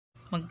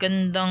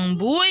Magandang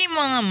buhay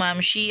mga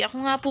mamshi.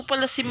 Ako nga po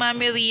pala si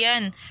Mami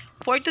Rian.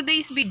 For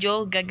today's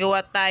video,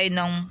 gagawa tayo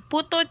ng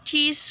Puto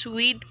Cheese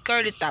with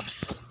curly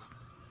tops.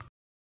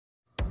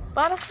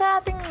 Para sa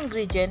ating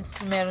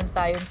ingredients, meron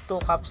tayong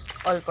 2 cups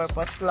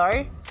all-purpose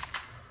flour,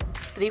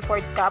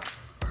 3/4 cup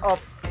of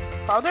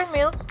powder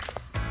milk,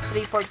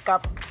 3/4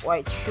 cup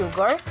white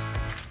sugar,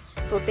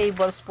 2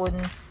 tablespoon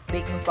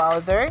baking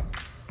powder,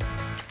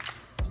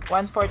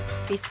 1/4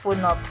 teaspoon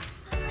of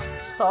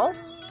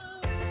salt.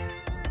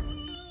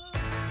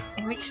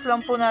 I-mix lang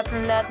po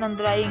natin lahat ng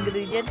dry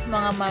ingredients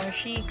mga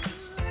mamshi.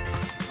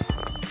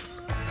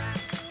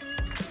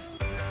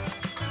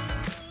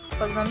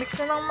 Pag na-mix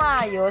na ng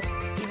maayos,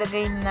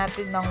 ilagay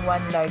natin ng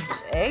 1 large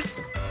egg,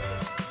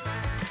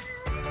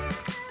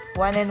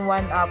 1 and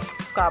 1/2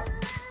 cup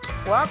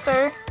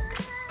water.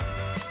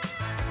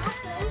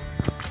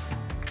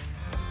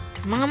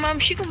 Mga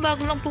mamshi, kung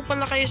bago lang po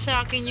pala kayo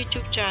sa aking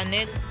YouTube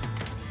channel,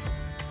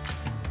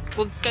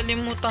 huwag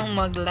kalimutang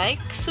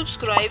mag-like,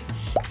 subscribe,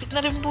 click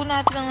na rin po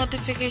natin ang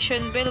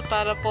notification bell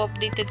para po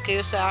updated kayo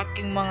sa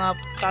aking mga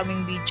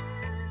upcoming video.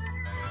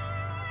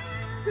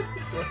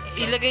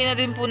 Ilagay na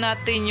din po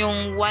natin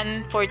yung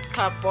 1/4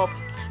 cup of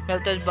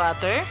melted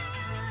butter.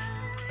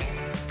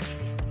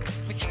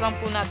 Mix lang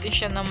po natin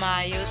siya na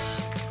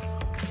maayos.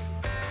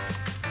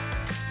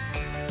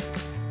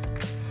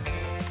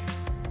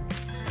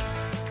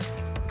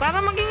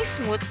 Para maging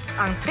smooth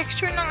ang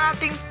texture ng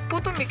ating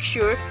puto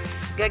mixture,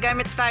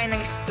 gagamit tayo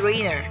ng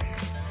strainer.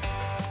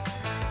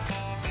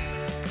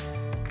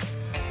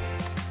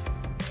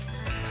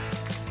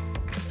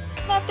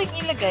 Nating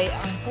ilagay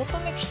ang puto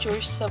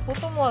mixture sa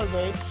puto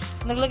molder.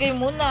 Naglagay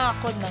muna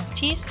ako ng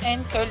cheese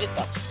and curly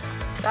tops.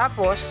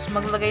 Tapos,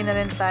 maglagay na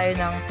rin tayo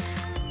ng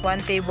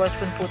 1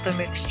 tablespoon puto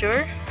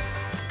mixture.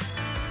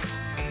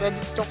 Ready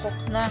to cook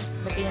na.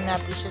 Lagyan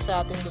natin siya sa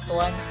ating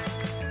lutuan.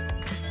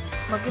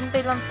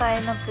 Maghintay lang tayo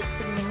ng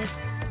 15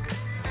 minutes.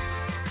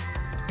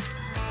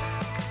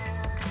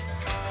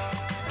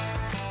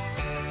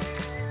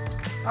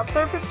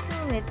 After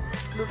 15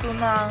 minutes, luto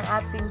na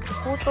ang ating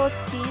puto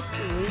cheese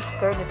with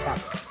curly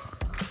tops.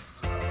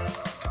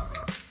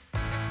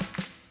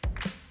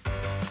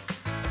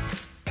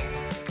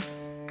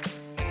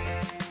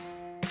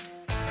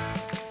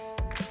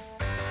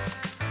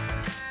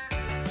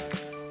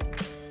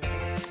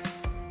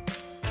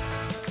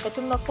 Ito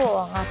na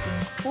po ang ating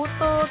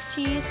puto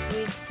cheese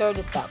with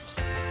curly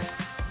tops.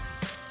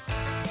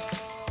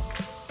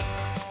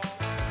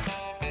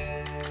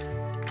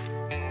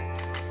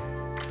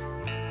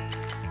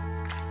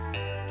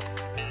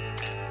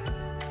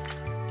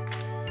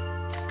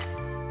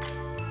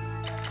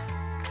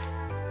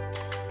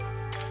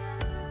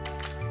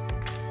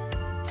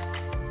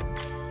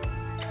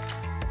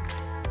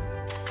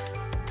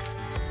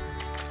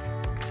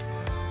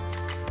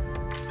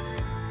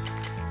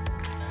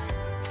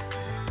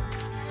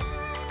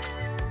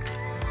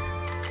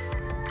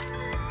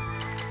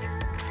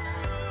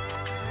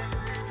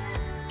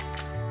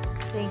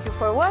 Thank you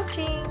for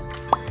watching.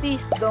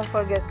 Please don't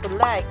forget to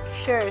like,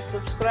 share,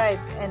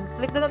 subscribe, and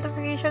click the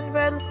notification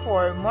bell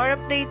for more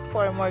updates,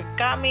 for more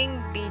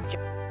coming videos.